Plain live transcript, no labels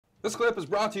This clip is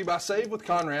brought to you by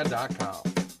SaveWithConrad.com.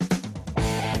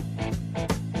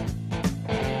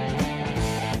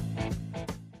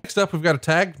 Next up, we've got a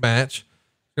tag match.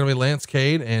 It's going to be Lance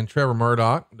Cade and Trevor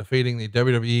Murdoch defeating the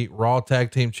WWE Raw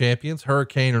Tag Team Champions,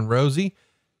 Hurricane and Rosey.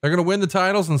 They're going to win the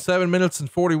titles in 7 minutes and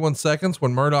 41 seconds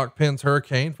when Murdoch pins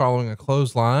Hurricane following a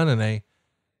clothesline and a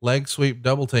leg sweep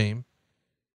double team.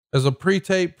 There's a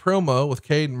pre-tape promo with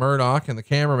Cade Murdoch, and the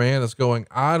cameraman is going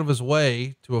out of his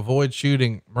way to avoid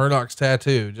shooting Murdoch's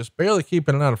tattoo, just barely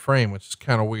keeping it out of frame, which is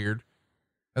kind of weird.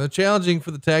 And they're challenging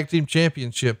for the tag team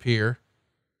championship here.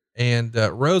 And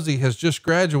Rosey has just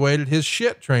graduated his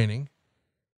shit training.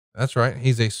 That's right.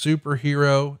 He's a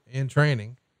superhero in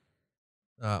training.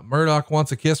 Murdoch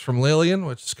wants a kiss from Lillian,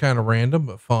 which is kind of random,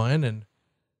 but fun. And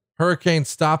Hurricane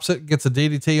stops it, gets a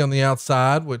DDT on the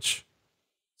outside, which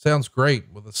sounds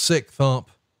great with a sick thump.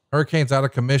 Hurricane's out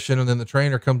of commission. And then the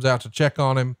trainer comes out to check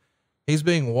on him. He's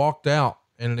being walked out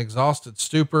in an exhausted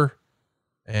stupor.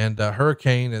 And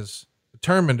Hurricane is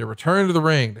determined to return to the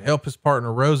ring to help his partner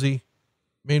Rosey.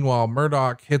 Meanwhile,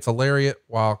 Murdoch hits a lariat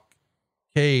while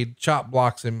Cade chop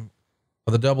blocks him for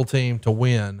the double team to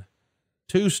win.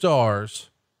 2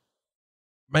 stars.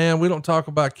 Man, we don't talk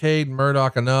about Cade and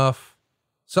Murdoch enough.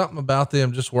 Something about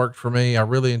them just worked for me. I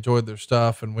really enjoyed their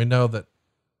stuff. And we know that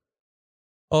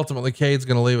ultimately Cade's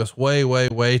going to leave us way, way,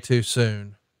 way too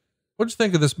soon. What'd you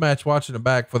think of this match watching it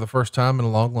back for the first time in a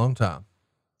long, long time?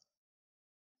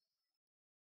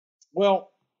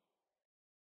 Well,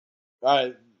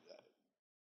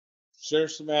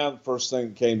 seriously, man, the first thing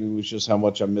that came to me was just how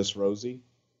much I miss Rosey.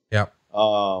 Yeah.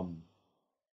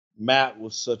 Matt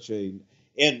was such a,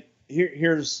 and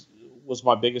here's was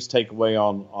my biggest takeaway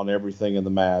on everything in the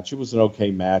match. It was an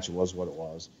okay match. It was what it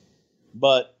was,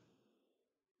 but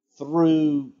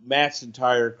through Matt's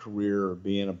entire career of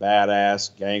being a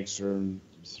badass gangster and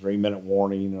 3-minute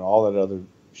warning and all that other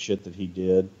shit that he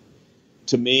did,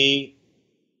 to me,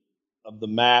 of the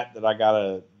Matt that I got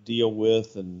to deal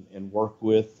with and work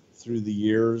with through the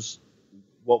years,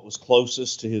 what was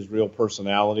closest to his real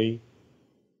personality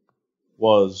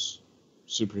was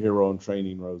superhero in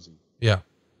training Rosey. Yeah.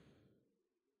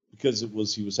 Because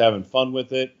he was having fun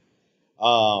with it.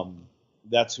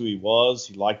 That's who he was.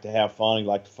 He liked to have fun. He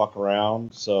liked to fuck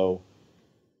around. So,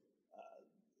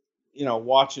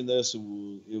 watching this, it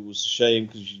was a shame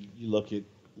because you look at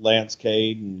Lance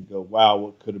Cade and go, wow,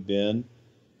 what could have been?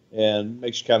 And it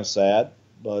makes you kind of sad.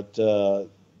 But the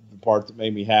part that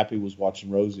made me happy was watching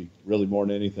Rosey, really more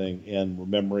than anything, and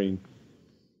remembering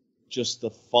just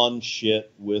the fun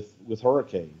shit with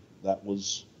Hurricane.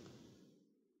 Those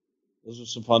were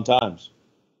some fun times.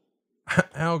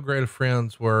 How great of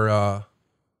friends were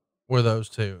those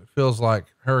two? It feels like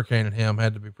Hurricane and him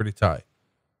had to be pretty tight.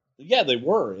 Yeah, they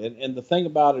were. And the thing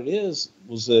about it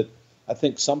was that I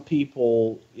think some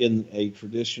people in a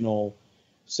traditional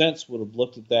sense would have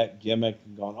looked at that gimmick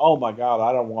and gone, oh my God,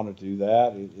 I don't want to do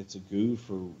that. It's a goof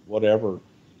or whatever.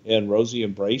 And Rosey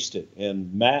embraced it.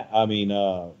 And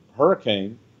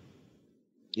Hurricane,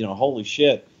 holy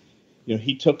shit.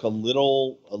 He took a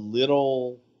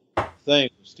little thing,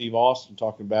 Steve Austin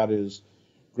talking about his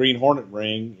Green Hornet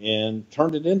ring, and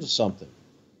turned it into something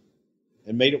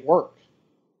and made it work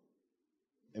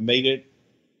and made it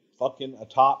fucking a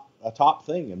top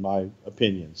thing in my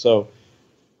opinion. So,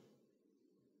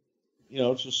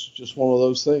 it's just one of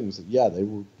those things that, yeah, they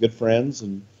were good friends,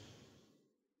 and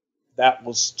that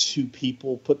was 2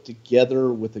 people put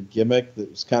together with a gimmick that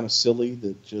was kind of silly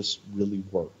that just really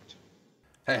worked.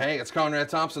 Hey, it's Conrad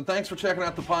Thompson. Thanks for checking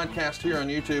out the podcast here on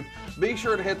YouTube. Be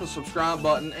sure to hit the subscribe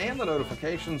button and the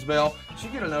notifications bell so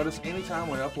you get a notice anytime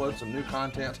we upload some new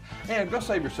content. And go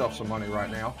save yourself some money right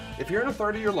now. If you're in a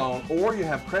 30-year loan or you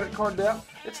have credit card debt,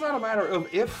 it's not a matter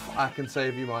of if I can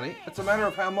save you money. It's a matter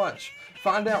of how much.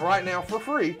 Find out right now for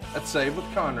free at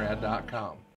SaveWithConrad.com.